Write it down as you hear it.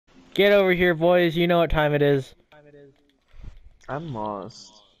Get over here, boys. You know what time it is. I'm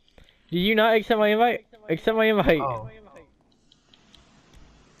lost. Did you not accept my invite? Accept my invite. Oh.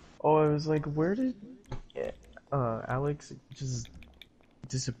 Oh, I was like, where did Alex just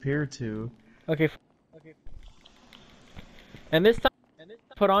disappear to? Okay. And this time,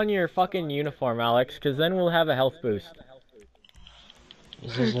 put on your fucking uniform, Alex, because then we'll have a health boost.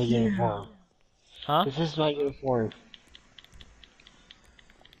 This is a uniform. Huh? This is my uniform.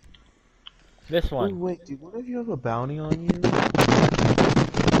 This Oh, one. wait, do one of you have a bounty on you?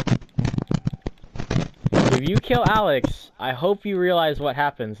 If you kill Alex, I hope you realize what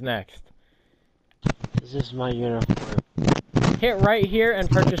happens next. This is my uniform. Hit right here and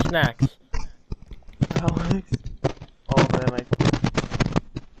purchase snacks. Alex? Oh man,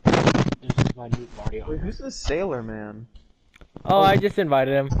 This is my new body Wait, armor. who's the sailor man? Oh, I just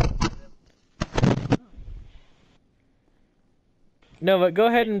invited him. No, but go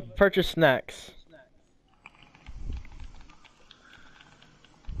ahead and purchase snacks.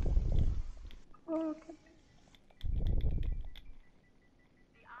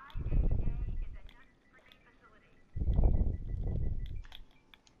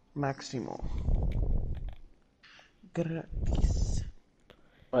 Maximo. Gratis.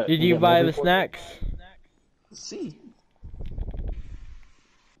 What, Did we you get buy more the before? snacks? See.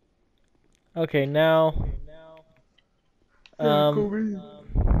 Okay, now.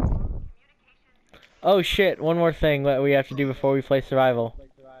 Oh shit, one more thing that we have to do before we play survival.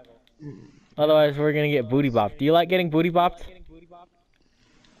 Otherwise, we're gonna get booty bopped. Do you like getting booty bopped?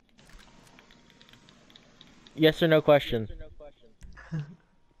 Yes or no question.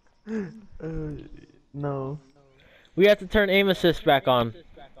 No. We have to turn aim assist back on.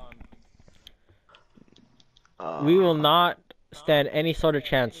 We will not stand any sort of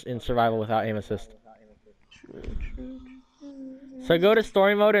chance in survival without aim assist. So go to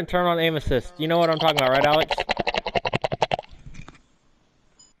story mode and turn on aim assist. You know what I'm talking about, right, Alex?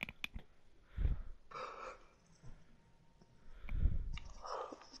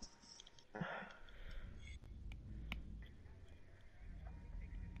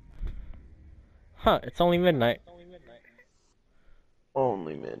 Huh, it's only midnight.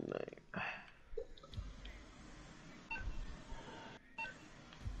 Only midnight.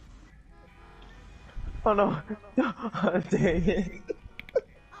 Oh no! Dang it!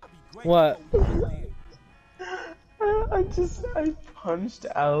 What? I punched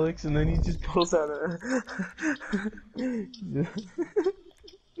Alex and then he just pulls out a he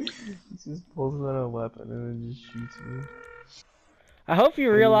just pulls out a weapon and then just shoots me. I hope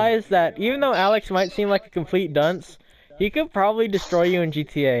you realize that even though Alex might seem like a complete dunce, he could probably destroy you in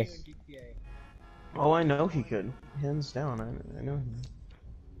GTA. Oh, I know he could. Hands down, I know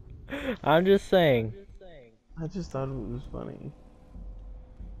him. I'm just saying. I just thought it was funny.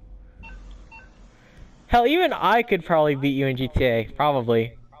 Hell, even I could probably beat you in GTA.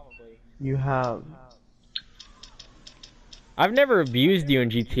 Probably. You have. I've never abused you in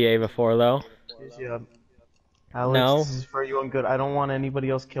GTA before, though. Yeah. Alex, No. this is for you on good. I don't want anybody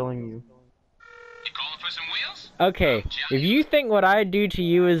else killing you. Okay, if you think what I do to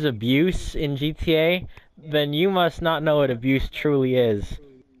you is abuse in GTA, then you must not know what abuse truly is.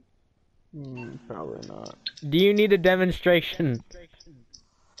 Probably not. Do you need a demonstration?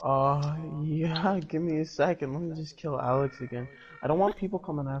 Yeah, give me a second. Let me just kill Alex again. I don't want people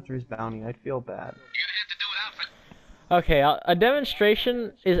coming after his bounty. I'd feel bad. Okay, a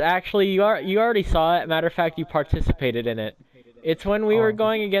demonstration is actually, you already saw it. Matter of fact, you participated in it. It's when we were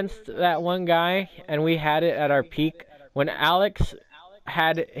going against that one guy, and we had it at our peak. When Alex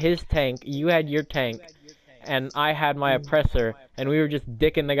had his tank, you had your tank, and I had my oppressor, and we were just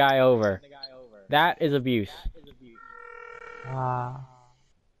dicking the guy over. That is abuse.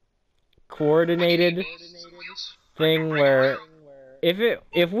 Coordinated thing where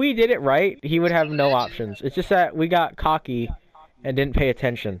if we did it right, he would have no options. It's just that we got cocky and didn't pay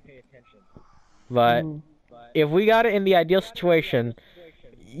attention. But if we got it in the ideal situation,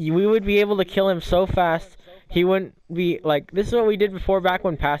 we would be able to kill him so fast, he wouldn't be, like, this is what we did before, back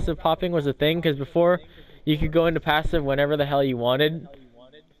when passive popping was a thing, because before, you could go into passive whenever the hell you wanted.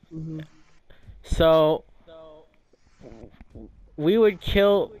 So, we would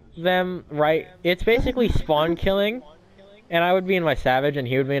kill them right, it's basically spawn killing, and I would be in my Savage and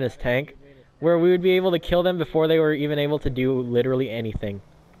he would be in his tank, where we would be able to kill them before they were even able to do literally anything.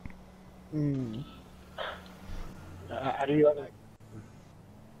 How do you like that?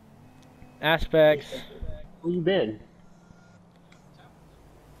 Aspects. Where you been?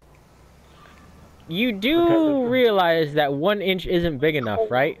 You do realize that 1 inch isn't big enough,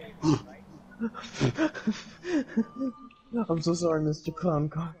 right? I'm so sorry, Mr. Clown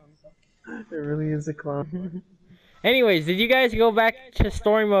Car. It really is a clown. Anyways, did you guys go back to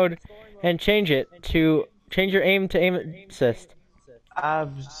story mode and change your aim to aim assist?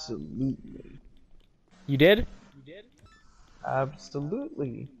 Absolutely. You did?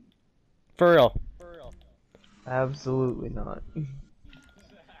 Absolutely. For real? Absolutely not.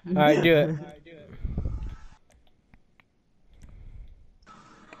 Alright, do it.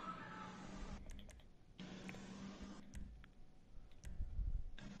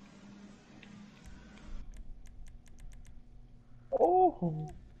 Oh.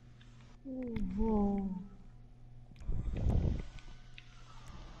 Oh.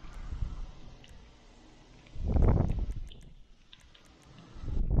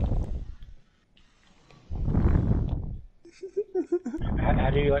 How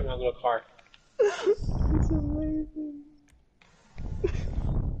do you like my little car? It's amazing.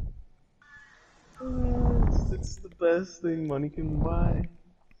 It's the best thing money can buy.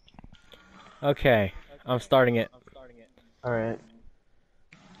 Okay, I'm starting it. Alright.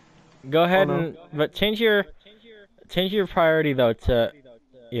 Go ahead no. and but change your priority though to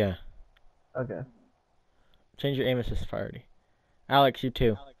yeah. Okay. Change your aim assist priority. Alex, you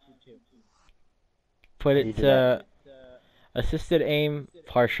too. Put You it do to assisted aim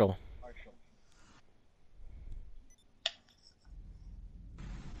partial.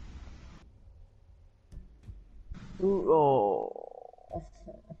 Ooh, oh.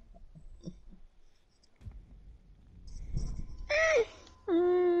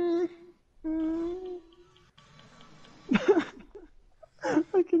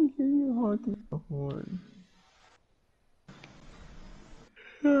 I can hear you honking the horn.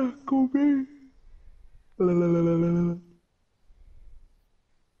 Yeah, go back. La, la, la, la, la, la.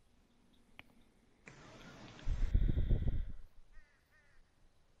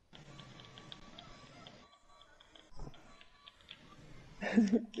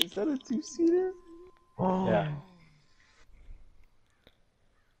 Is that a two-seater? Oh. Yeah.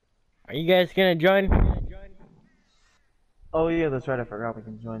 Are you guys gonna join? Oh yeah, that's right. I forgot we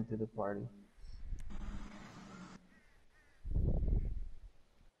can join to the party.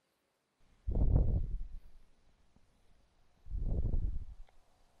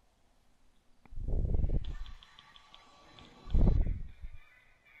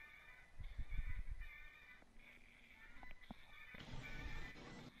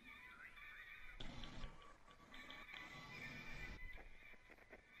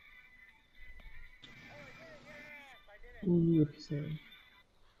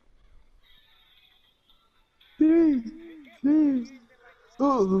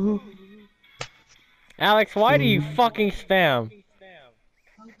 Oh. Alex, why do you fucking spam?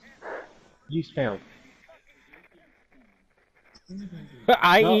 You spam.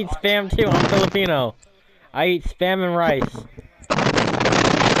 I No. eat spam too. I'm Filipino. I eat spam and rice.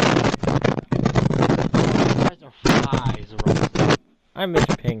 Flies are flies, right? I miss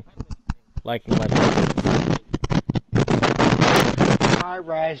Ping liking my posts. Fried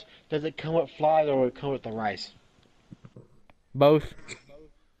rice, does it come with flies or it come with the rice? Both.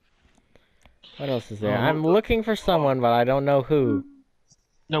 What else is there? Oh, I'm looking for someone, but I don't know who.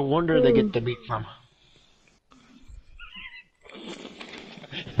 No wonder they get the meat from.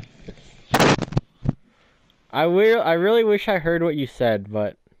 I really wish I heard what you said,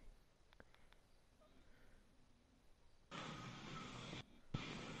 but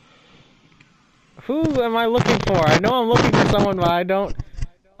who am I looking for? I know I'm looking for someone, but I don't.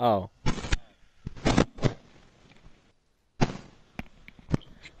 Oh.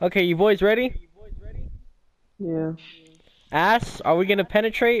 Okay, you boys ready? Yeah. Ass, are we gonna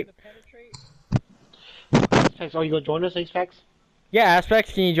penetrate? Aspects, are you gonna join us, Aspects? Yeah,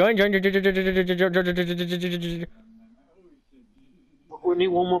 Aspects, can you join? Join. We need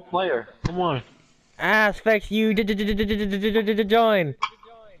one more player. Come on. Aspects, you join.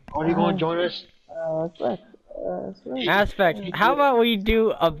 Are you gonna join us? Aspect, how about we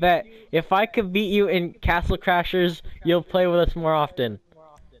do a bet? If I could beat you in Castle Crashers, you'll play with us more often.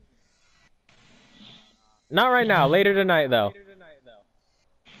 Not right now, later tonight though.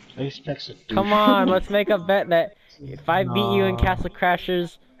 Aspects. Come on, let's make a bet that if I beat you in Castle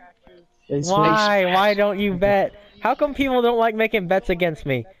Crashers, why don't you bet? How come people don't like making bets against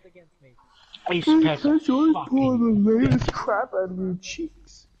me? Aspects. Pull the latest crap out of your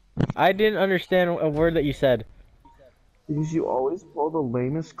cheeks. I didn't understand a word that you said. Because you always pull the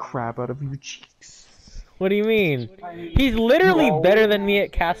lamest crap out of your cheeks. What do you mean? He's literally better than me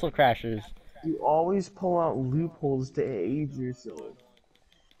at Castle Crashers. You always pull out loopholes to aid yourself.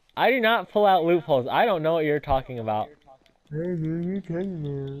 I do not pull out loopholes. I don't know what you're talking about. Hey, man, you're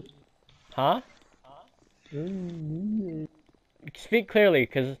talking Huh? about. Speak clearly,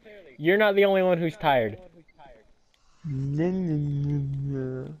 because You're not the only one who's tired.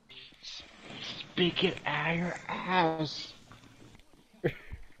 Speak it out of your ass.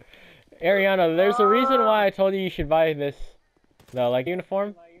 Ariana, there's a reason why I told you should buy this, though, like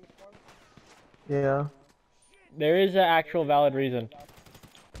uniform. Yeah. There is an actual valid reason.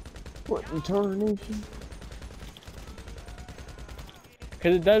 What in tarnation?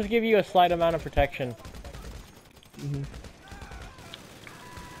 Because it does give you a slight amount of protection. Mm-hmm.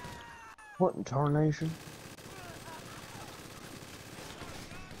 What in tarnation?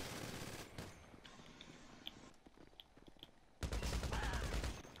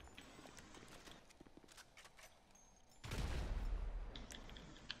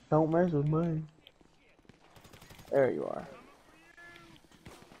 Don't mess with me. There you are.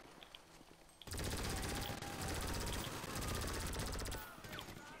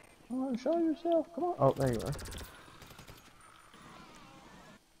 Come on, show yourself. Come on. Oh, there you are.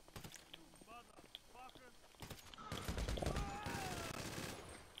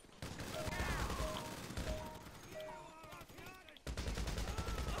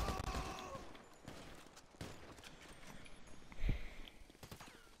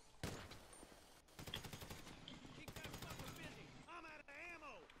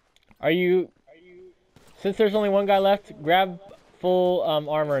 Are you... Since there's only one guy left, grab full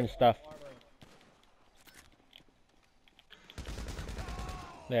armor and stuff.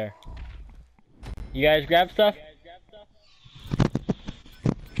 There. You guys grab stuff?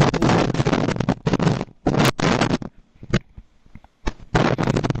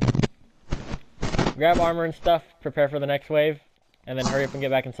 Grab armor and stuff, prepare for the next wave, and then hurry up and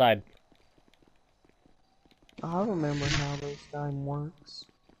get back inside. I remember how this time works.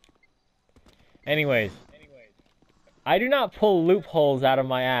 Anyways. I do not pull loopholes out of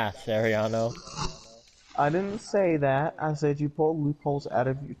my ass, Ariano. I didn't say that. I said you pull loopholes out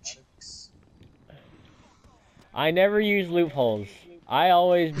of your cheeks. I never use loopholes. I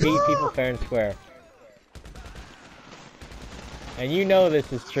always beat people fair and square. And you know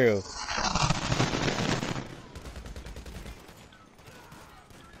this is true.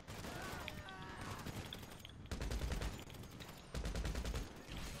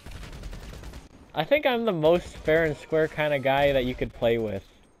 I think I'm the most fair and square kind of guy that you could play with,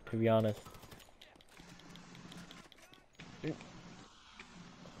 to be honest.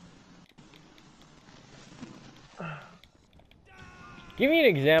 Give me an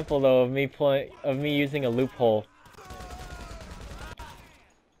example though of me using a loophole.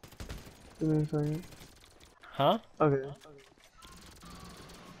 Give me a second. Huh? Okay.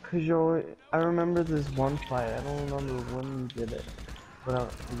 Cause I remember this one fight. I don't remember when you did it,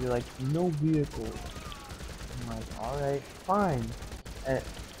 but you're like, no vehicle. I'm like, all right, fine.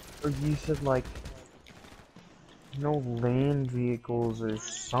 Or you said like, no land vehicles or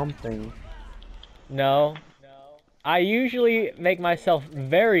something. No. I usually make myself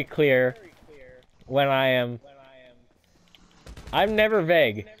very clear when I am... I'm never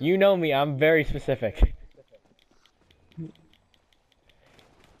vague. You know me, I'm very specific.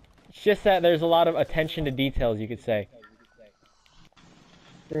 It's just that there's a lot of attention to details, you could say.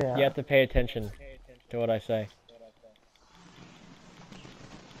 Yeah. You have to pay attention to what I say.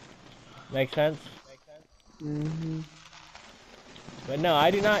 Make sense? Mm-hmm. But no, I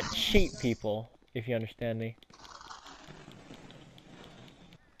do not cheat people, if you understand me.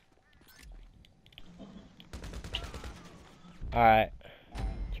 Alright.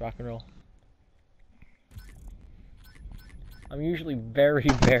 Let's rock and roll. I'm usually very,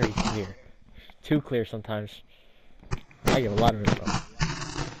 very clear. Too clear sometimes. I give a lot of info.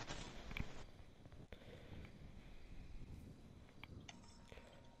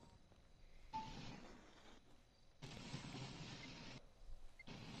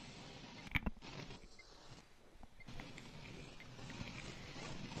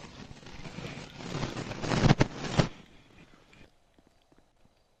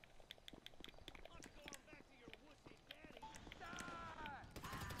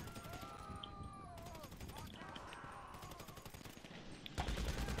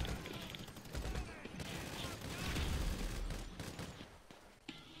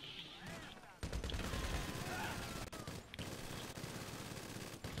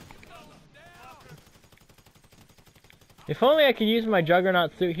 If only I could use my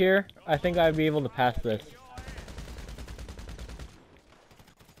Juggernaut suit here, I think I'd be able to pass this.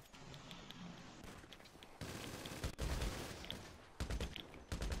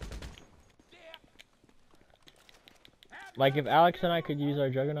 Like if Alex and I could use our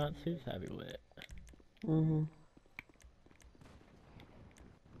Juggernaut suits, that'd be lit. Mm-hmm.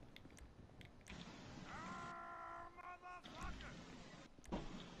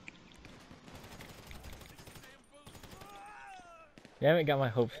 You haven't got my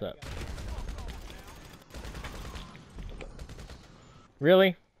hopes up.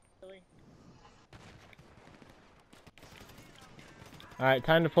 Really? Alright,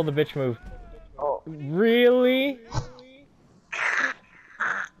 time to pull the bitch move. Oh. Really?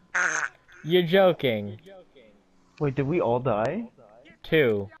 You're joking. Wait, did we all die?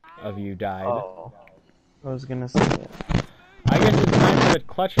 2 of you died. Oh. I was gonna say it. I guess it's time for the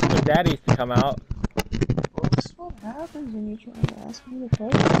clutch of the daddies to come out. Well, this is what happens when you try to ask me to play.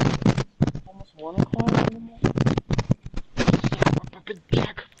 Almost 1 o'clock in the morning.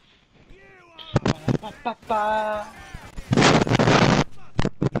 Jack.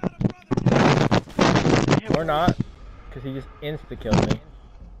 Or not, because he just insta-killed me.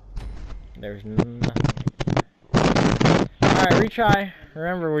 There's nothing. Alright, retry.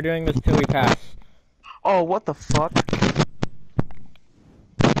 Remember, we're doing this till we pass. Oh, what the fuck?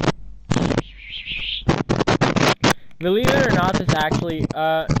 Believe it or not, this actually,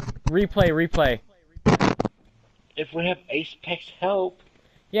 replay. If we have Apex help.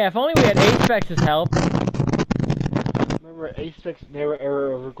 Yeah, if only we had Aspex's help. Remember, Apex never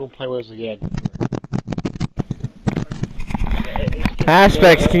ever gonna play with us again.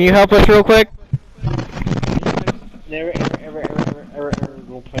 Aspects, can you help us real quick? Never ever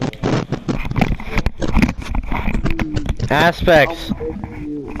gonna play with us. Aspects.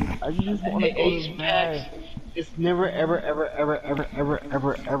 I just want to Apex. It's never ever.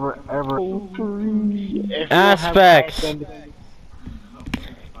 Aspects.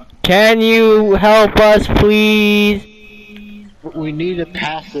 Can you help us, please? We need to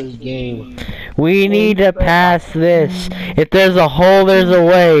pass this game. We need to pass this. If there's a hole, there's a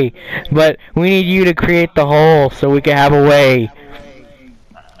way. But we need you to create the hole so we can have a way.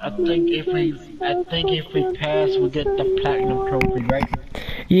 I think if we pass, we get the platinum trophy, right?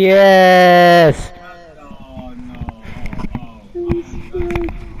 Yes.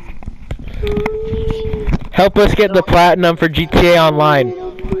 Help us get the platinum for GTA Online.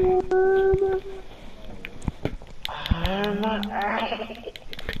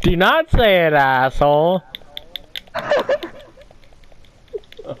 Do not say it, asshole.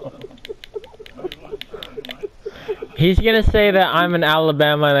 He's gonna say that I'm in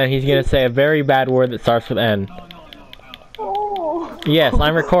Alabama, and then he's gonna say a very bad word that starts with N. Yes,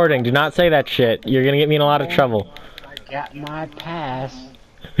 I'm recording. Do not say that shit. You're gonna get me in a lot of trouble. I got my pass.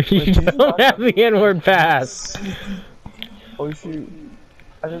 You don't have the N-word pass. Oh shoot.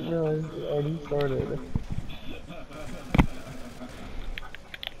 I didn't realize it already started.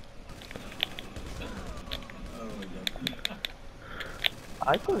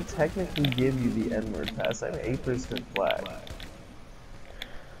 I could technically give you the N-word pass. I'm 8% black.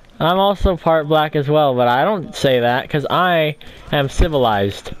 I'm also part black as well, but I don't say that because I am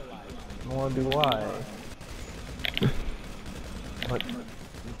civilized. I wonder why. But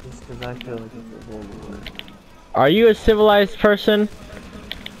just because I feel like it's a word. Are you a civilized person?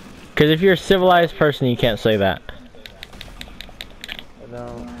 Because if you're a civilized person, you can't say that. I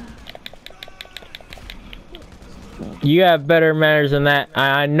don't. You have better manners than that.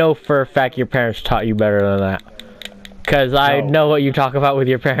 I know for a fact your parents taught you better than that. Because I know what you talk about with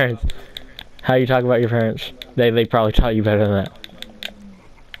your parents. How you talk about your parents. They probably taught you better than that.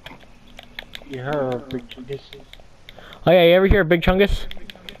 You heard of Big Chungus? Oh yeah, you ever hear of Big Chungus?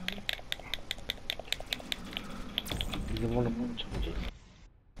 He's a wonderful Chungus.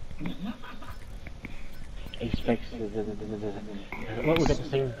 Apex. What we got the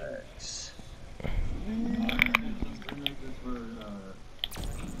same.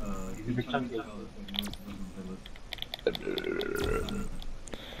 He's a Big Chungus.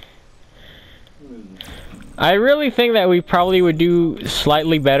 I really think that we probably would do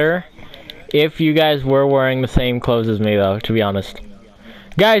slightly better if you guys were wearing the same clothes as me, though, to be honest.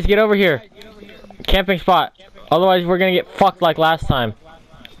 Guys, get over here. Camping spot. Otherwise, we're gonna get fucked like last time.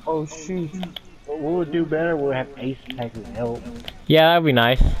 Oh shoot. What we'll do better, we'll have Apex's help. Yeah, that'd be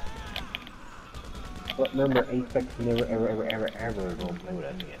nice. But remember, Apex never ever gonna play with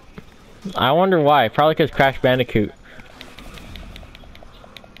us again. I wonder why. Probably because Crash Bandicoot.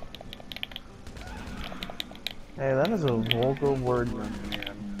 Hey, that is a vulgar word, man.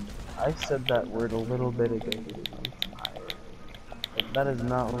 I said that word a little bit ago. I'm tired. But that is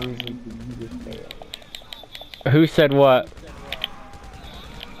not a reason for you to say it. Who said what?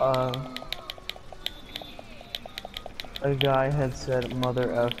 A guy had said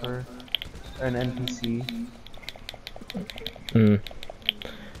mother effer, an NPC. Hmm.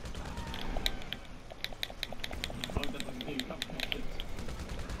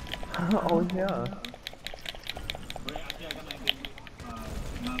 Oh yeah.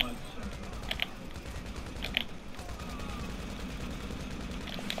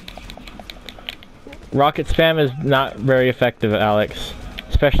 Rocket spam is not very effective, Alex.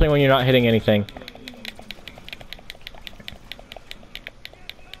 Especially when you're not hitting anything.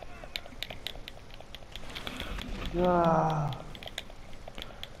 Ah.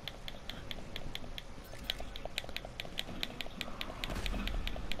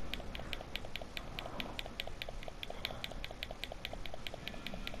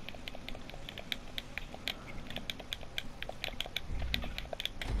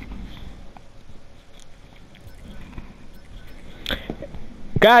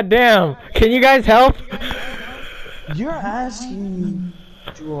 God damn! Can you guys help? You're asking me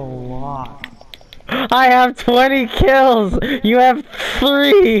to do a lot. I have 20 kills! You have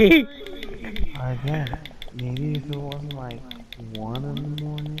 3! I bet. Maybe if it wasn't like 1 in the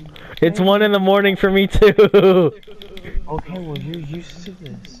morning. It's Maybe. 1 in the morning for me too! Okay, well you're used to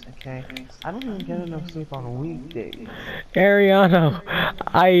this, okay? I don't even get enough sleep on weekdays. Ariano,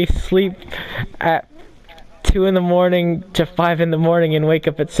 I sleep at 2 in the morning to 5 in the morning and wake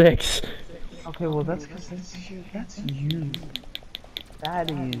up at 6. Okay, well that's because that's you.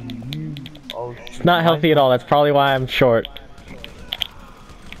 That is you. Oh shit. It's not healthy at all, that's probably why I'm short.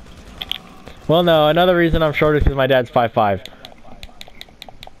 Well no, another reason I'm short is because my dad's 5'5".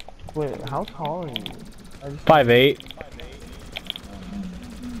 Wait, how tall are you? 5'8".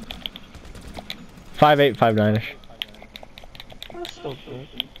 5'8", 5'9"ish. That's still good.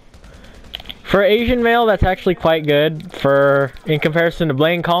 For Asian male, that's actually quite good. In comparison to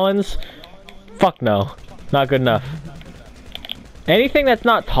Blaine Collins, fuck no, not good enough. Anything that's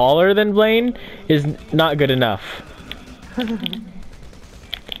not taller than Blaine is not good enough.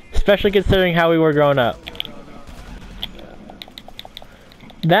 Especially considering how we were growing up.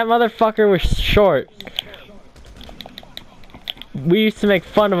 That motherfucker was short. We used to make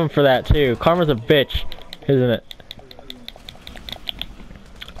fun of him for that too. Karma's a bitch, isn't it?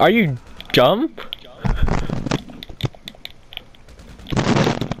 Are you dumb?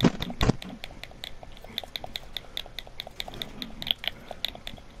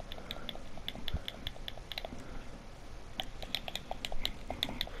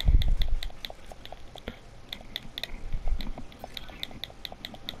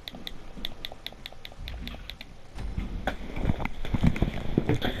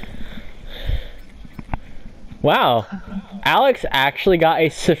 Wow, Alex actually got a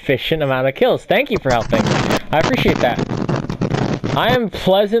sufficient amount of kills. Thank you for helping. I appreciate that. I am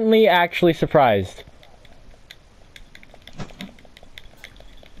pleasantly actually surprised.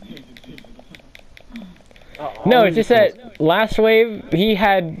 No, it's just that last wave he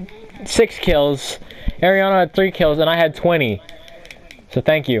had 6 kills, Ariana had 3 kills, and I had 20. So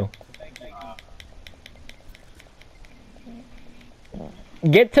thank you.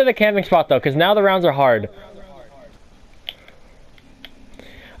 Get to the camping spot though, because now the rounds are hard.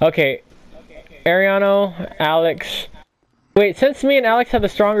 Okay, Ariano, Alex. Wait, since me and Alex have the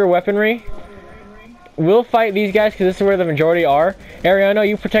stronger weaponry, we'll fight these guys because this is where the majority are. Ariano,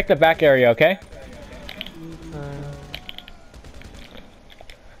 you protect the back area, okay?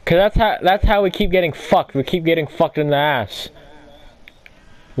 Cause that's how we keep getting fucked. We keep getting fucked in the ass.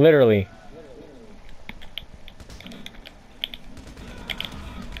 Literally.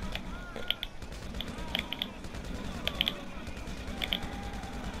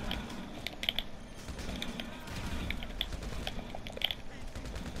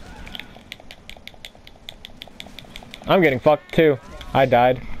 I'm getting fucked too. I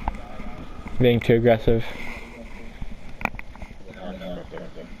died. Being too aggressive.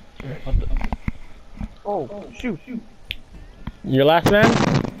 Oh, shoot. Your last man?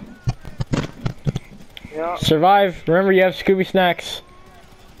 Yeah. Survive. Remember you have Scooby snacks.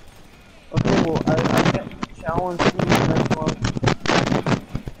 Okay, well, I get challenged to the next one.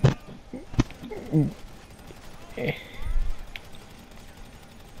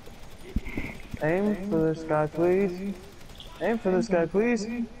 Aim for this guy, please. Aim for this guy, please.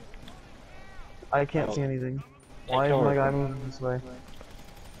 I can't see anything. Why is my guy moving this way?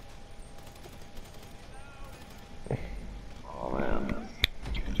 Oh man.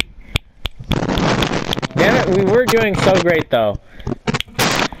 Damn it, we were doing so great though.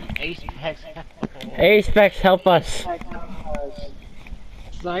 Apex, help us.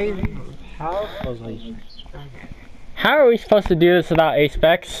 How are we supposed to do this without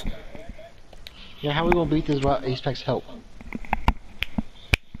Apex? Yeah, how we gonna beat this without Apex help?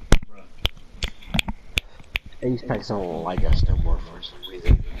 Apex don't like us no more for some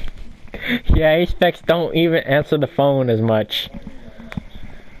reason. Yeah, Apex don't even answer the phone as much.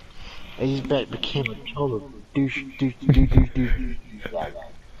 Apex became a total douche.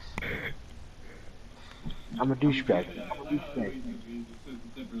 I'm a douchebag.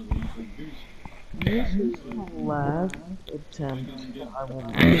 This is the last attempt I will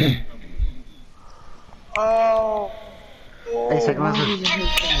make. Oh! Hey, second one.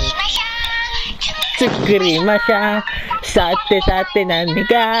 Tsukurimasha, sate nani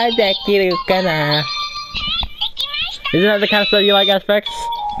ga dekiru kana. Isn't that the kind of stuff you like, Aspects?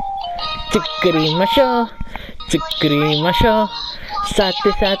 Tsukurimasho,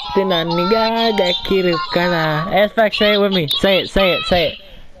 sate nani ga dekiru kana. Aspects, say it with me. Say it.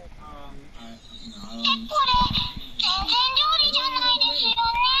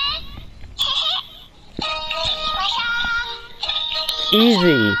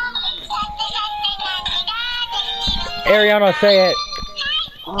 Easy. Ariana, say it.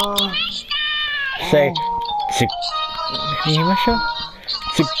 Say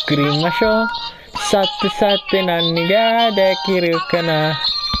Tsukurimasho, sate nani ga dekiru kana.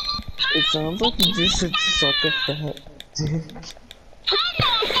 It sounds like you just said suck a fat dick.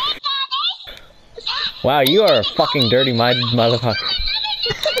 Wow, you are a fucking dirty-minded motherfucker.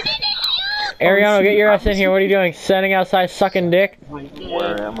 Ariana, get your ass in here. What are you doing? Standing outside sucking dick?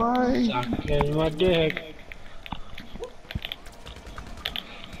 Where am I? Sucking my dick.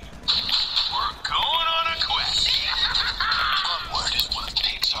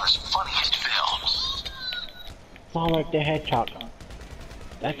 Sonic the Hedgehog.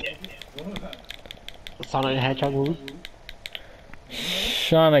 That's it. Sonic the Hedgehog movie?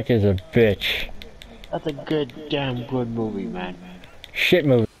 Sonic is a bitch. That's a damn good movie, man. Shit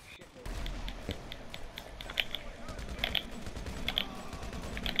movie.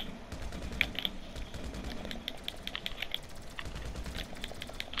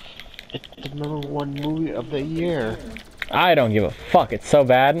 It's the #1 movie of the year. I don't give a fuck. It's so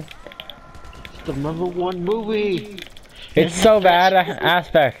bad. It's the #1 movie. It's so bad.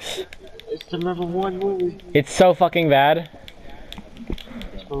 Aspects. It's the #1 movie. It's so fucking bad.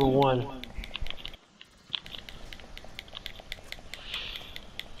 It's #1.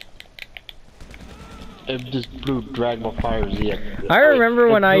 It just blew Dragon Fire Z. I remember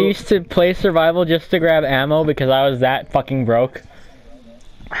when I used to play survival just to grab ammo because I was that fucking broke.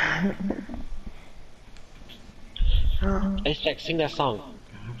 It's like sing that song.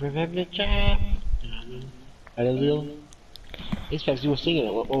 Remember the job. I don't know. It's like you were singing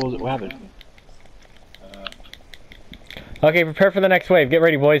it. What was it? What happened? Okay, prepare for the next wave. Get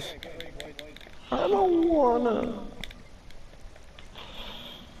ready, boys. I don't wanna.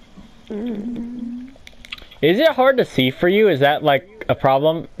 Is it hard to see for you? Is that like a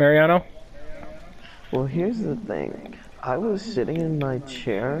problem, Mariano? Well, here's the thing. I was sitting in my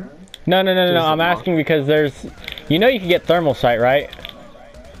chair. No. I'm asking because there's, you know, you can get thermal sight, right?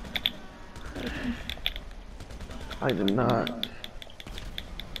 I did not.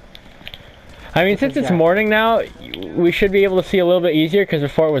 I mean, since it's morning now, we should be able to see a little bit easier because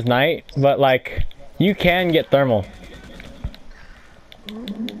before it was night. But like, you can get thermal.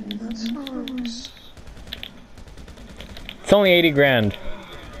 That's nice. It's only 80 grand.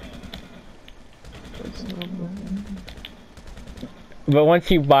 That's not bad. But once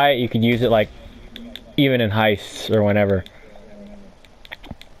you buy it, you can use it like, even in heists or whenever.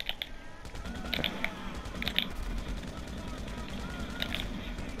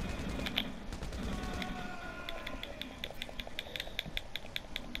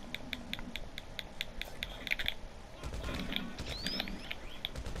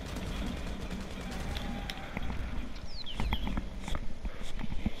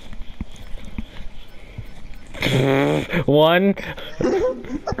 One?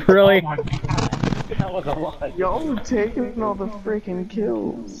 Really? That was a lot. Y'all were taking all the freaking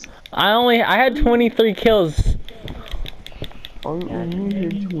kills. I had 23 kills. I only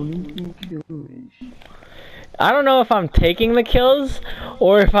had 23 kills. I don't know if I'm taking the kills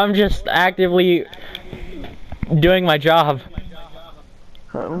or if I'm just actively doing my job.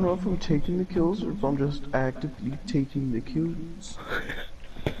 I don't know if I'm taking the kills or if I'm just actively taking the kills.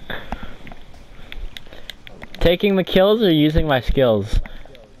 Taking the kills or using my skills?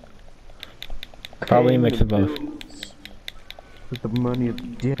 Probably a mix of both. With the money of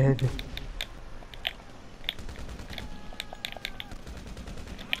the dead.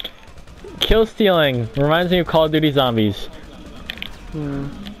 Kill stealing reminds me of Call of Duty Zombies.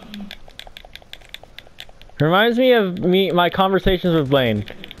 Reminds me of my conversations with Blaine.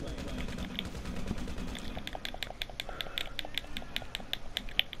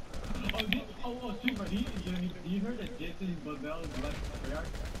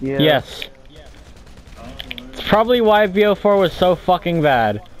 Yeah. Yes. It's probably why BO4 was so fucking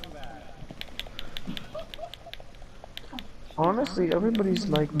bad. Honestly, honestly, everybody's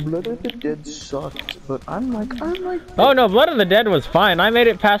like, Blood of the Dead sucked, but I'm like. Oh no, Blood of the Dead was fine. I made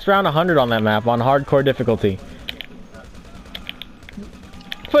it past round 100 on that map on hardcore difficulty.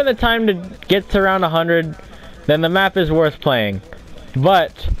 Put in the time to get to round 100, then the map is worth playing.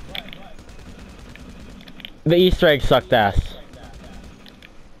 But the Easter egg sucked ass.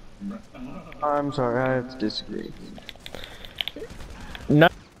 I'm sorry, I have to disagree. No,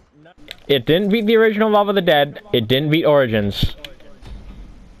 it didn't beat the original Mob of the Dead. It didn't beat Origins.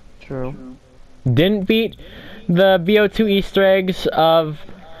 True. Didn't beat the BO2 Easter eggs of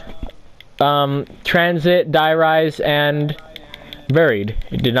Transit, Die Rise, and Buried.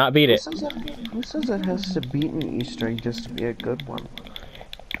 It did not beat it. Who says it has to beat an Easter egg just to be a good one?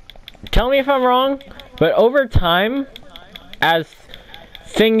 Tell me if I'm wrong, but over time, as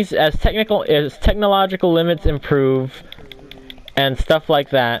technological limits improve and stuff like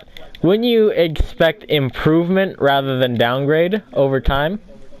that, wouldn't you expect improvement rather than downgrade over time?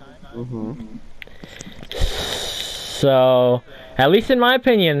 So, at least in my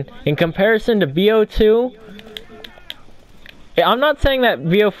opinion, in comparison to BO2, I'm not saying that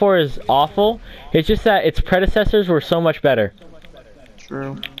BO4 is awful, it's just that its predecessors were so much better.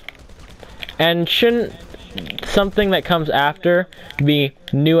 True. And shouldn't something that comes after be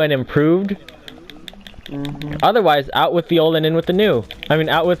new and improved? Otherwise, out with the old and in with the new. I mean,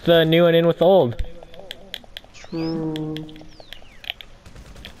 out with the new and in with the old. True.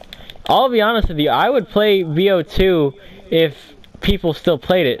 I'll be honest with you, I would play BO2 if people still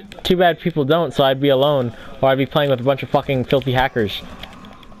played it. Too bad people don't, so I'd be alone, or I'd be playing with a bunch of fucking filthy hackers.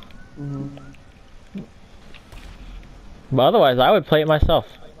 But otherwise, I would play it myself.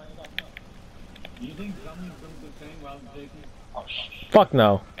 Do you think someone's going to sing while Jason? Fuck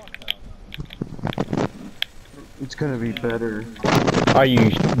no. It's gonna be better. Are you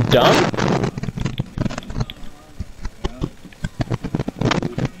dumb?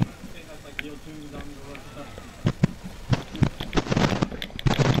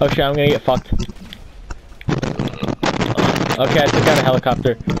 Oh shit, I'm gonna get fucked. Okay, I took out a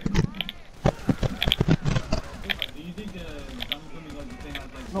helicopter.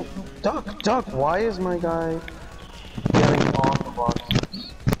 No, Duck, why is my guy getting on the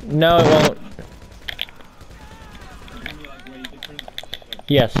boxes? No, it won't.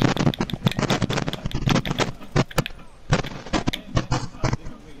 Yes.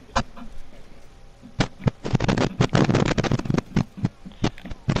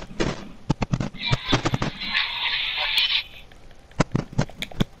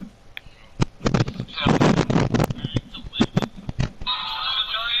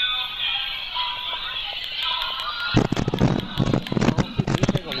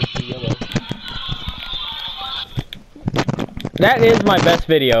 That is my best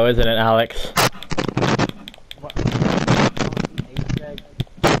video, isn't it, Alex?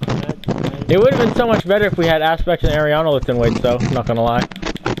 It would have been so much better if we had Aspects and Ariana lifting weights, though. I'm not gonna lie.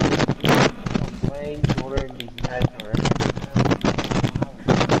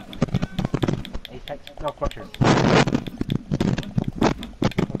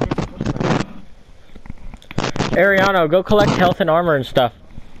 Ariano, go collect health and armor and stuff.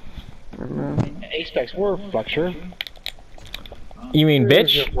 Apex, we're Fletcher. You mean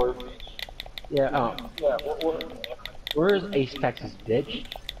bitch? Yeah, where's Aspex's bitch?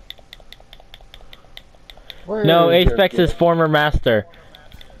 No, Aspex's former master.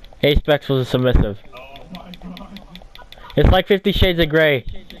 Aspex was a submissive. It's like 50 Shades of Grey.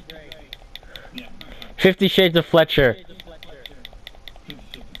 50 Shades of Fletcher.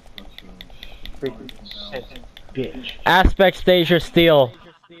 Bitch. Aspect, Stasia Steele.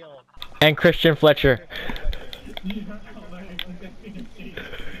 And Christian Fletcher.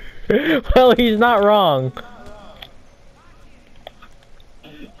 Well, he's not wrong.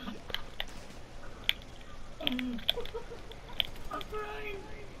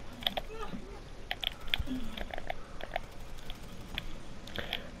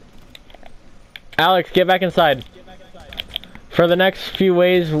 Alex, get back inside. For the next few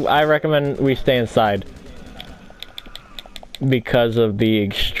ways, I recommend we stay inside. Because of the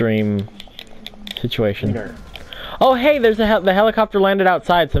extreme situation. Oh, hey, there's the helicopter landed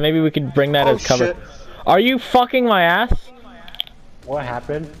outside, so maybe we could bring that as cover. Shit. Are you fucking my ass? What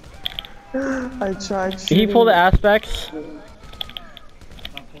happened? I tried He shooting. pulled the Aspects.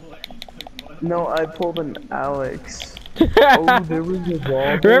 No, I pulled an Alex. Oh, there was a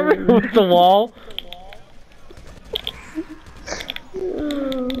wall. Remember with the wall?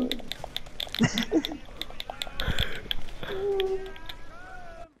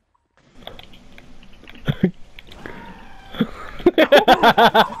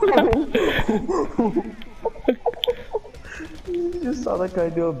 that guy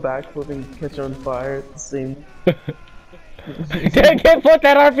do a backflip and catch on fire at the same. Can't put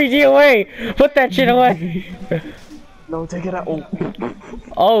that RPG away! Put that shit away! No, take it out. Oh.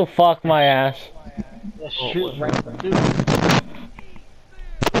 Oh, fuck my ass. Shoot right, dude.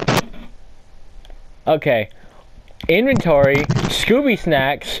 Okay. Inventory, Scooby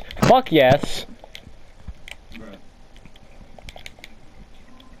Snacks, fuck yes.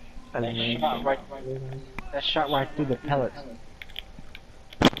 That shot right through the pellets.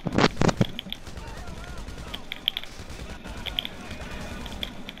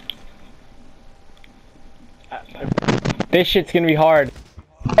 This shit's gonna be hard.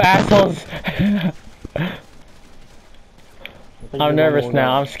 Assholes. I'm nervous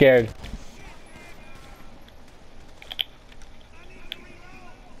now, I'm scared.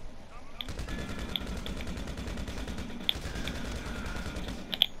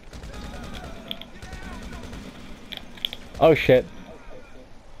 Oh shit.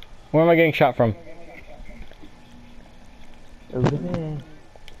 Where am I getting shot from? Over there.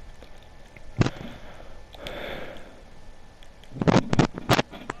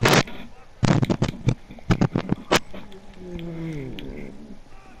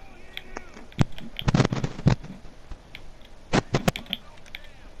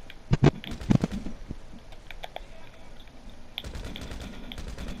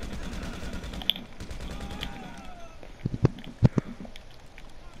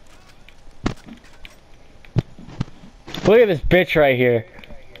 Look at this bitch right here.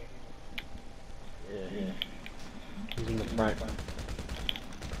 Yeah. He's in the front.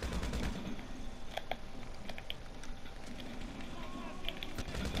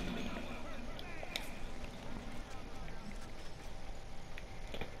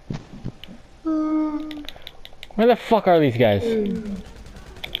 Where the fuck are these guys?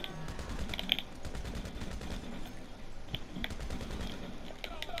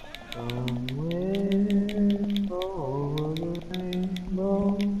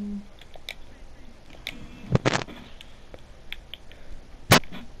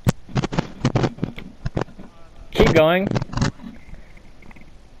 Keep going.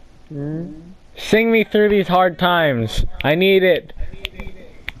 Sing me through these hard times. I need it.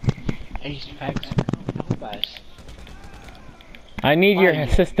 Ace packs. I need your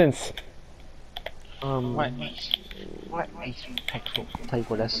assistance. What Ace packs will play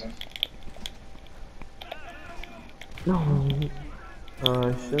with us? No.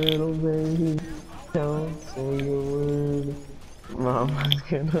 I should obey. Don't say a word. Mama's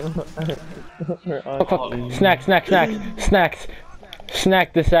gonna. Fuck, fuck. Snack, snack, snack, snacks.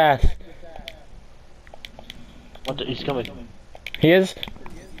 Snack this ass. What the, he's coming. He is?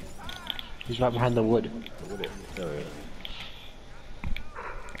 He's right behind the wood.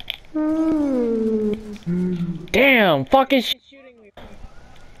 Damn, fuck is shooting me.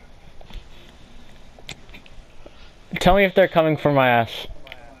 Tell me if they're coming for my ass.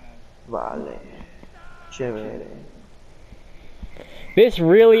 Vale. Chévere. This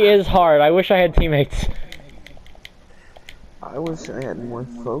really is hard. I wish I had teammates. I wish I had more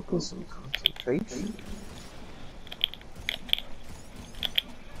focus and concentration.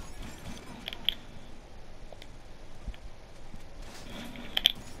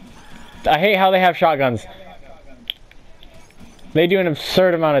 I hate how they have shotguns. They do an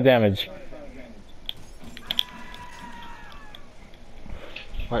absurd amount of damage.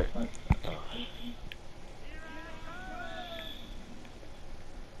 Right.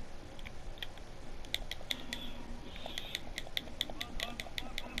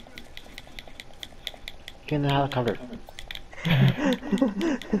 Get in the helicopter.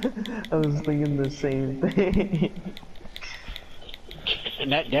 I was thinking the same thing.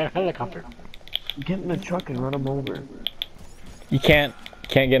 That helicopter. Get in the truck and run them over. You can't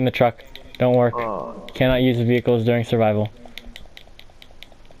get in the truck. Don't work. Oh. Cannot use the vehicles during survival.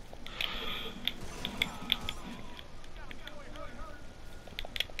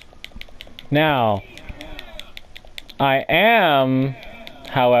 Now, I am,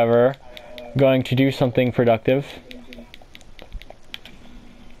 however, going to do something productive.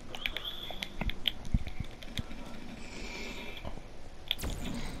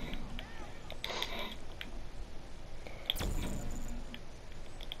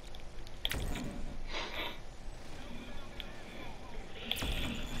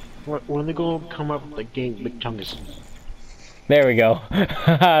 When they go come up with the game Big Chungus. There we go.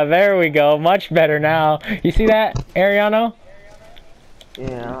 There we go. Much better now. You see that, Ariano?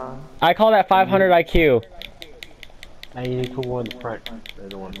 Yeah. I call that 500 IQ. Now you need to put one in the front. The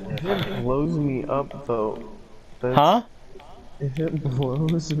other one. It blows me up though. Huh? If it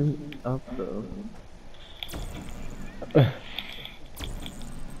blows me up though.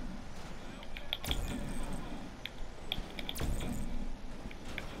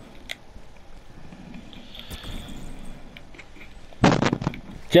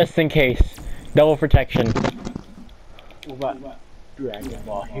 Just in case. Double protection. What about Dragon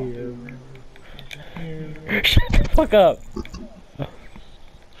Ball Hero? Shut the fuck up.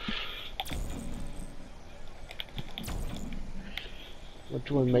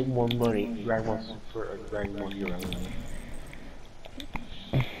 Which one make more money? Dragon Ball Super or Dragon Ball Hero?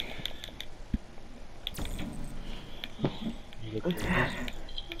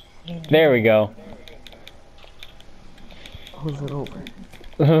 There we go. Who's it over?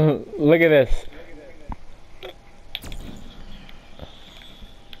 Look at this.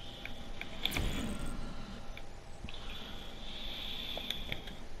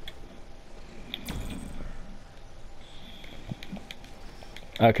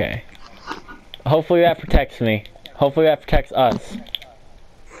 Okay. Hopefully that protects me. Hopefully that protects us.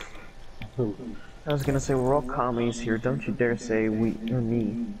 I was gonna say, we're all commies here, don't you dare say we or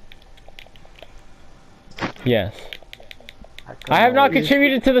me. Yes. I have not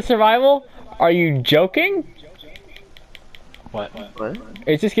contributed to the survival? Are you joking? What? What?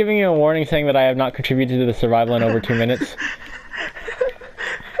 It's just giving you a warning saying that I have not contributed to the survival in over 2 minutes.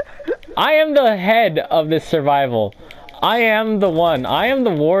 I am the head of this survival. I am the one. I am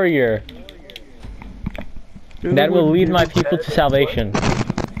the warrior that will lead my people to salvation.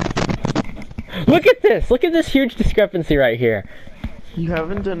 Look at this! Look at this huge discrepancy right here. You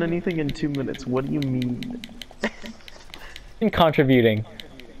haven't done anything in 2 minutes, what do you mean? In contributing.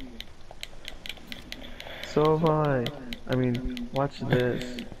 So have I. I mean, watch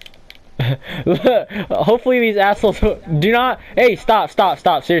this. Hopefully these assholes do not... Hey, stop,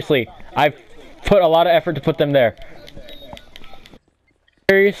 seriously. I've put a lot of effort to put them there.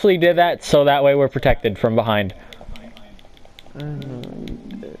 Seriously did that so that way we're protected from behind.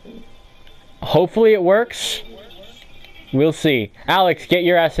 Hopefully it works. We'll see. Alex, get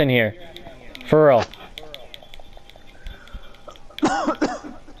your ass in here. For real.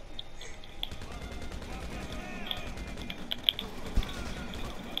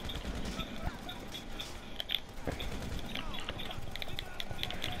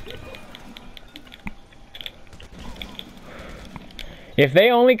 If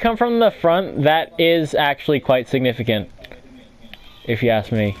they only come from the front, that is actually quite significant. If you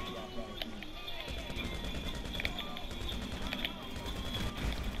ask me.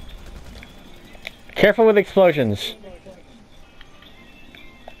 Careful with explosions.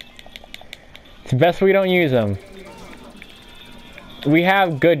 It's best we don't use them. We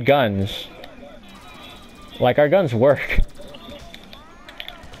have good guns. Like, our guns work.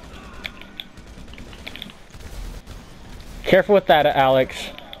 Careful with that, Alex.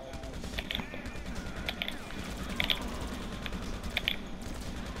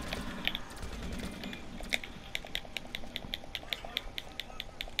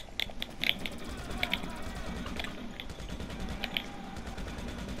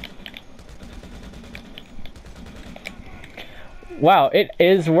 Wow, it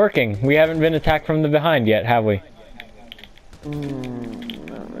is working. We haven't been attacked from the behind yet, have we?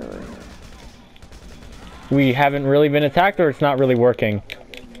 Not really. We haven't really been attacked, or it's not really working?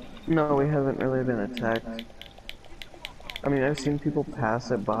 No, we haven't really been attacked. I mean, I've seen people pass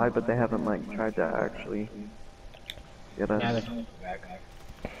it by, but they haven't, like, tried to actually get us. Now they're coming back.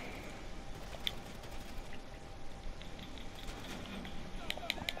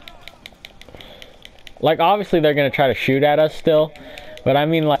 Like, obviously they're gonna try to shoot at us still, but I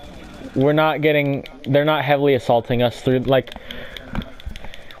mean, like, we're not getting, they're not heavily assaulting us through, like,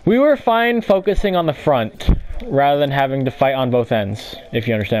 we were fine focusing on the front, rather than having to fight on both ends, if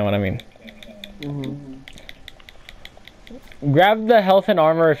you understand what I mean. Grab the health and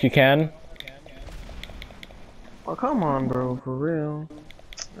armor if you can. Oh, come on, bro, for real.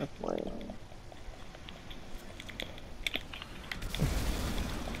 That's lame.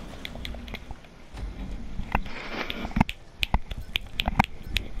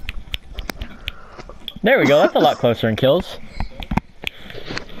 There we go, that's a lot closer in kills.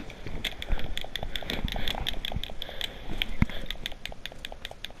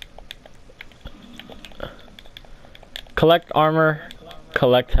 Collect armor,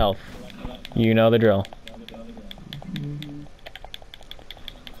 collect health. You know the drill.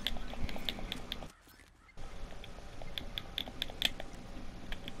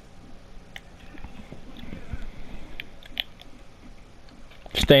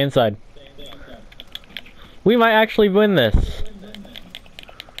 Stay inside. We might actually win this.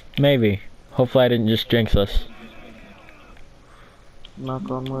 Maybe. Hopefully I didn't just jinx us. Knock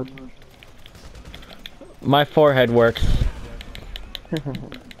on wood. My forehead works.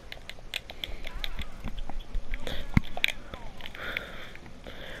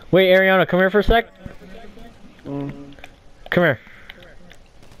 Wait, Ariana, come here for a sec. Come here.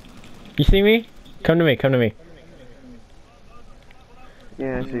 You see me? Come to me, come to me.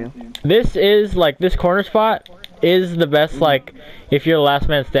 Yeah, I see you. This is, like, this corner spot is the best, like, if you're the last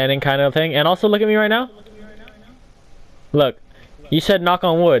man standing kind of thing. And also, look at me right now. Look. You said knock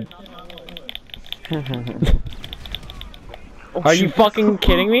on wood. Are you fucking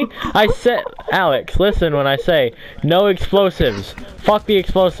kidding me? I said, Alex, listen when I say no explosives. Fuck the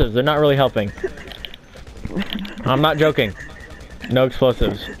explosives. They're not really helping. I'm not joking. No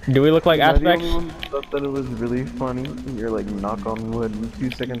explosives. Do we look like Am I the aspects? only one who thought that it was really funny? You're like, knock on wood, in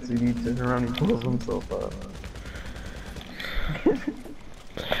 2 seconds he turns around and pulls himself up.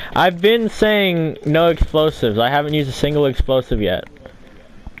 I've been saying no explosives. I haven't used a single explosive yet.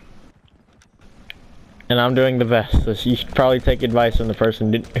 And I'm doing the best, so you should probably take advice from the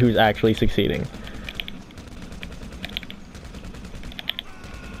person who's actually succeeding.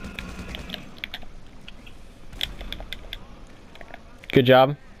 Good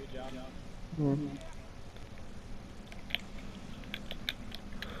job. Mm-hmm.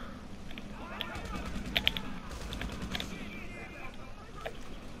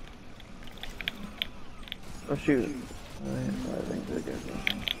 Oh shoot. I think they're good.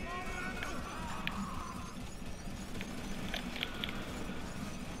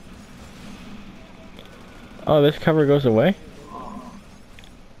 Oh, this cover goes away?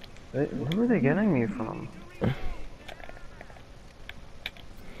 Where were they getting me from?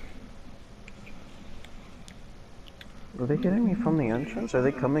 Were they getting me from the entrance? Are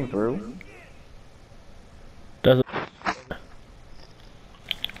they coming through? Doesn't.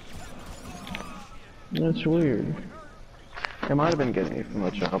 That's weird. They might have been getting me from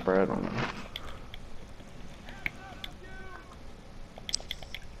the chopper, I don't know.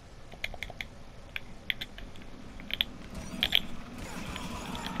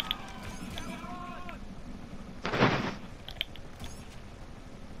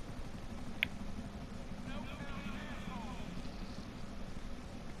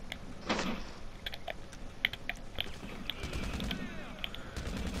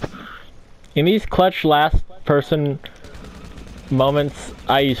 In these clutch last person moments,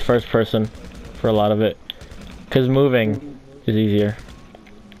 I use first person for a lot of it. Because moving is easier.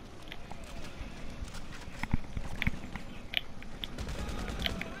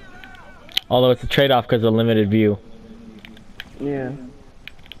 Although it's a trade-off because of limited view. Yeah.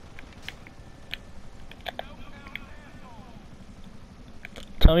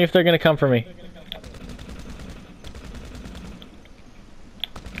 Tell me if they're gonna come for me.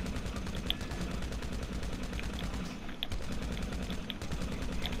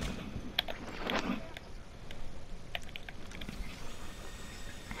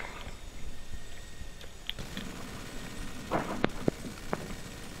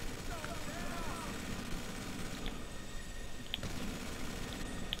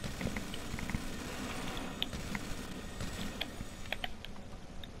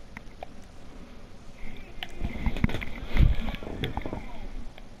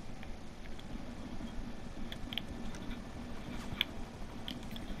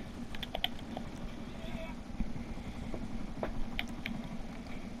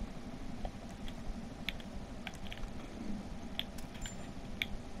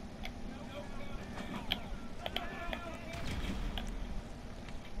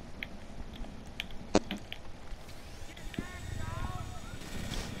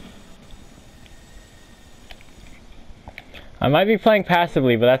 I might be playing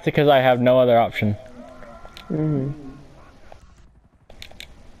passively, but that's because I have no other option. Mm-hmm.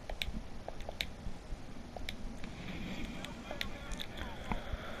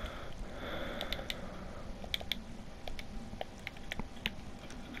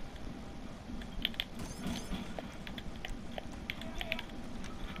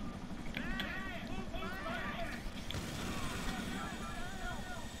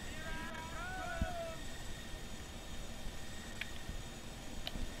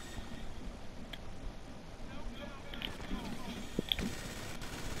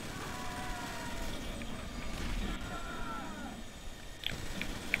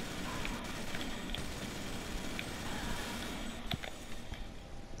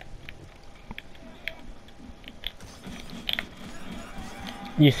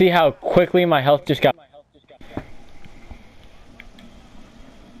 You see how quickly my health just got...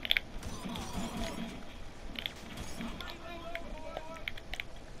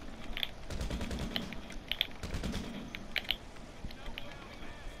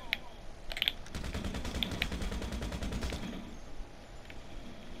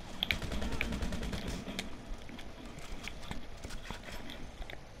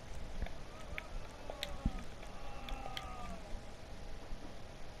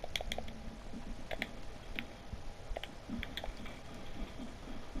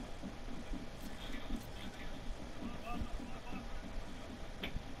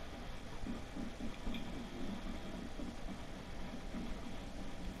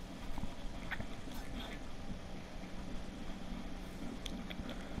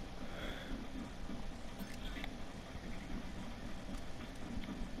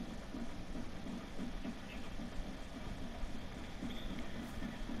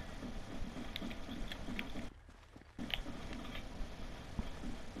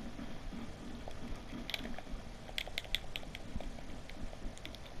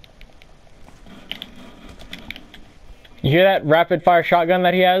 You hear that rapid fire shotgun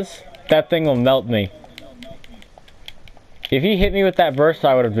that he has? That thing will melt me. If he hit me with that burst,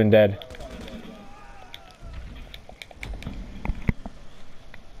 I would have been dead.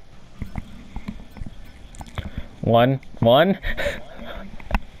 One.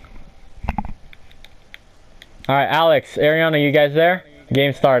 Alright, Alex, Ariana, you guys there?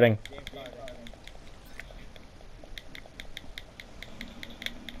 Game starting.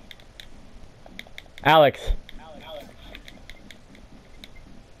 Alex.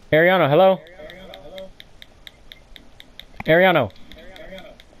 Ariano, hello? Ariano.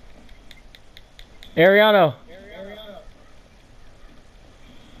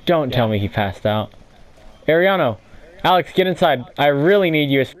 Don't tell me he passed out. Ariano. Alex, get inside. I really need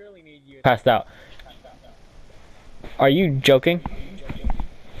you. Passed out. Are you joking?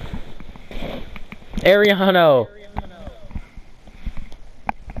 Ariano.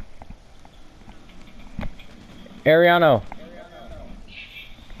 Ariano.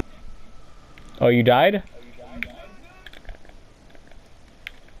 Oh, you died?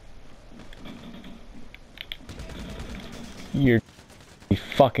 You're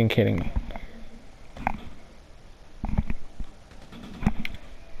fucking kidding me.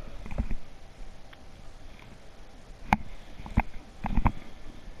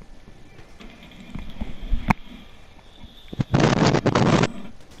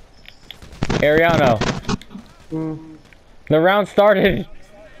 Ariano. The round started.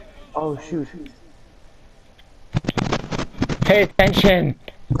 Oh shoot. Pay attention.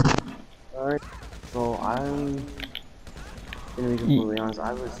 Alright. So I'm gonna be completely honest,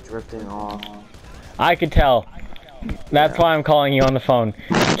 I was drifting off. I could tell. That's why I'm calling you on the phone.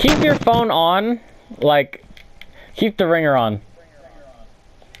 Keep your phone on, like, keep the ringer on.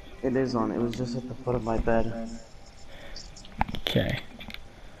 It is on, it was just at the foot of my bed. Okay.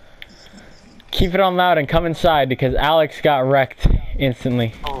 Keep it on loud and come inside because Alex got wrecked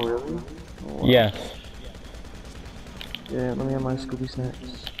instantly. Oh really? Oh, wow. Yes. Yeah, let me have my Scooby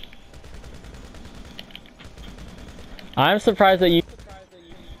snacks. I'm surprised that you...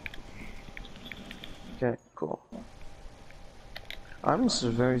 Okay, cool. I'm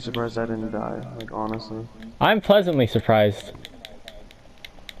very surprised I didn't die, like honestly. I'm pleasantly surprised.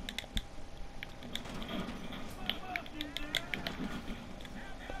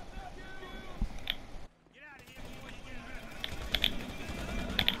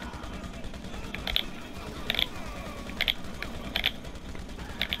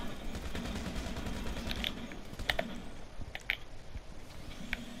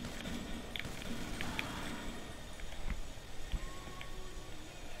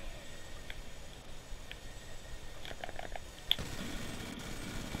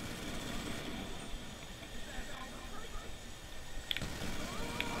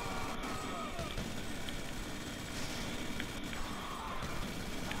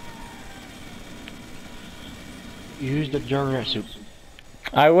 Use the Juggernaut suit.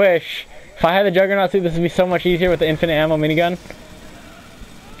 I wish. If I had the Juggernaut suit, this would be so much easier with the infinite ammo minigun.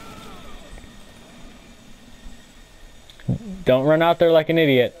 Don't run out there like an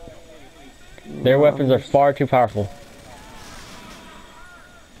idiot. Their weapons are far too powerful.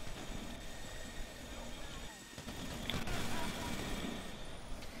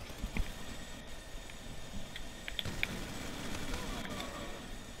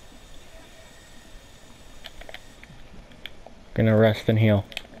 Gonna rest and heal.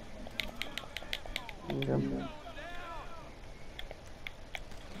 Okay.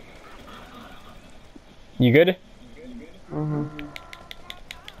 You good?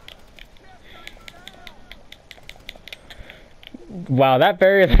 Wow, that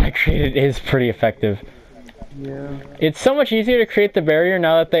barrier that I created is pretty effective. Yeah. It's so much easier to create the barrier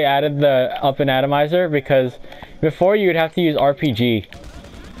now that they added the up and atomizer, because before you would have to use RPG.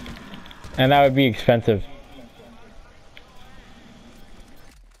 And that would be expensive.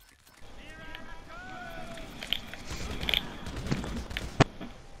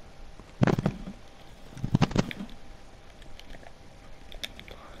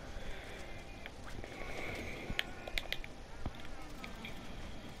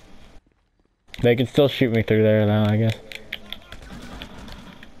 They can still shoot me through there though, I guess.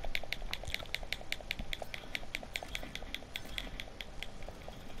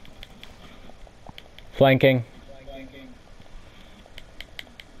 Flanking.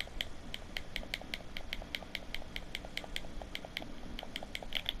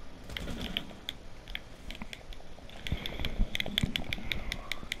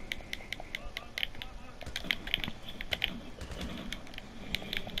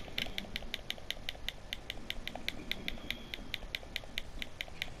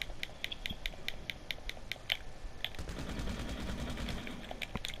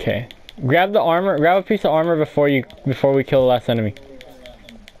 Okay. Grab the armor. Grab a piece of armor before we kill the last enemy.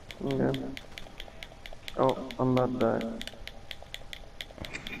 Okay. Oh, I'm about to die.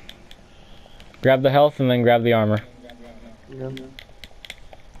 Grab the health and then grab the armor. Yeah.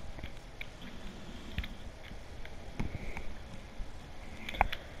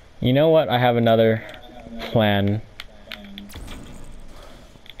 You know what? I have another plan.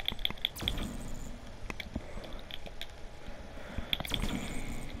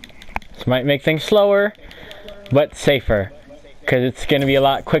 This might make things slower, but safer. Because it's going to be a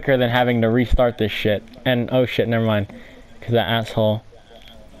lot quicker than having to restart this shit. And, oh shit, never mind. Because that asshole.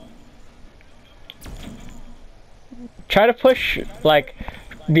 Try to push, like,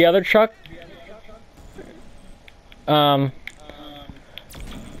 the other truck. As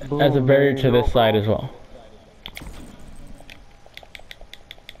a barrier to this side as well.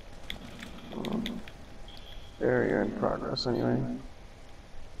 Barrier in progress, anyway.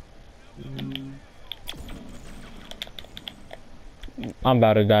 I'm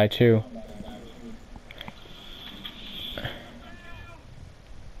about to die too.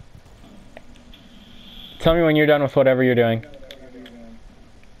 Tell me when you're done with whatever you're doing.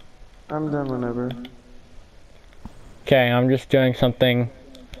 I'm done whenever. Okay, I'm just doing something.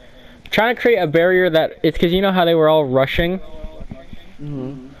 Trying to create a barrier that it's because you know how they were all rushing.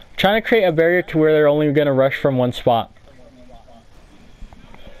 Trying to create a barrier to where they're only gonna rush from one spot.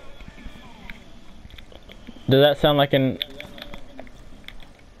 Does that sound like an?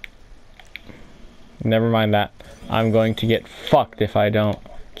 Never mind that. I'm going to get fucked if I don't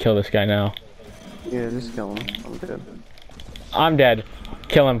kill this guy now. Yeah, just kill him. I'm dead. I'm dead.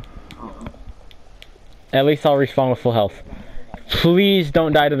 Kill him. At least I'll respawn with full health. Please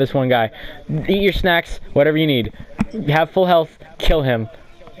don't die to this one guy. Eat your snacks, whatever you need. Have full health. Kill him.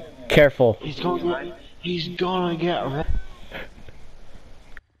 Careful. He's gonna get wrecked.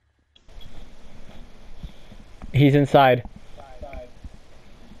 He's inside.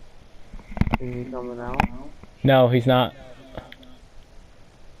 Is he coming out? No, he's not.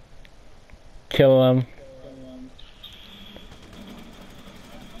 Kill him.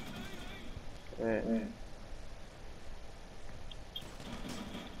 Wait.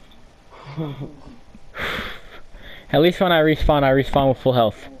 At least when I respawn with full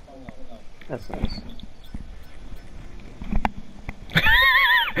health. That's nice.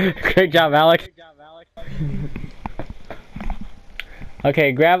 Great job, Alex.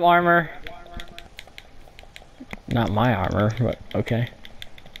 Okay, grab armor. Not my armor, but okay.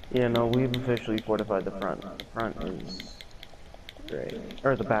 Yeah, no, we've officially fortified the front. The front is great.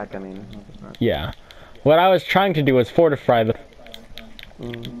 Or the back, I mean. Not the front. Yeah. What I was trying to do was fortify the...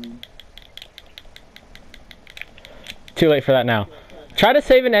 Too late for that now. Try to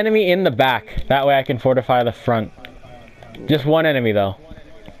save an enemy in the back. That way I can fortify the front. Just one enemy, though.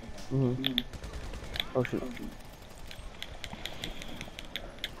 Oh, shoot.